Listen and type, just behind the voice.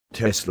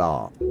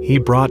Tesla. He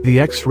brought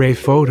the X-ray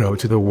photo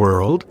to the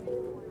world.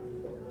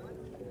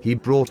 He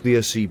brought the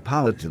AC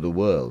power to the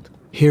world.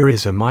 Here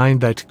is a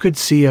mind that could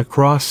see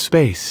across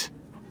space.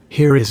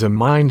 Here is a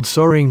mind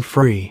soaring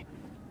free.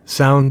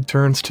 Sound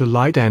turns to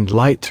light and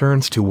light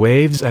turns to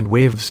waves and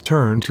waves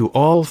turn to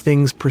all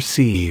things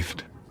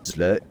perceived.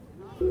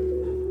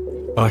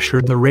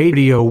 Ushered the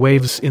radio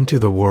waves into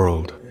the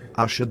world.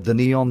 Ushered the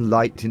neon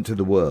light into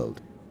the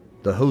world.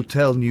 The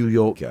Hotel New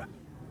Yorker.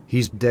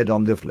 He's dead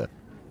on the floor.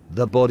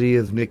 The body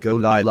of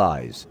Nikolai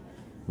lies.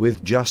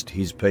 With just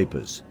his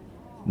papers.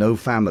 No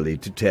family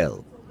to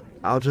tell.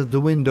 Out of the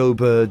window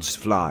birds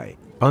fly.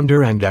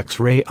 Under an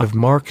X-ray of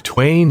Mark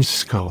Twain's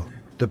skull.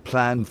 The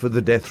plan for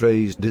the death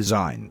ray's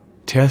design.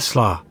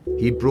 Tesla.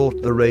 He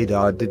brought the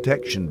radar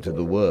detection to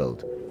the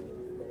world.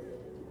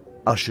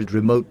 Ushered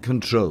remote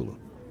control.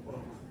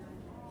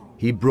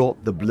 He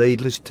brought the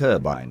bladeless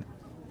turbine.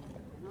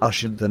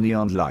 Ushered the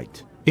neon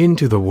light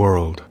into the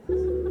world.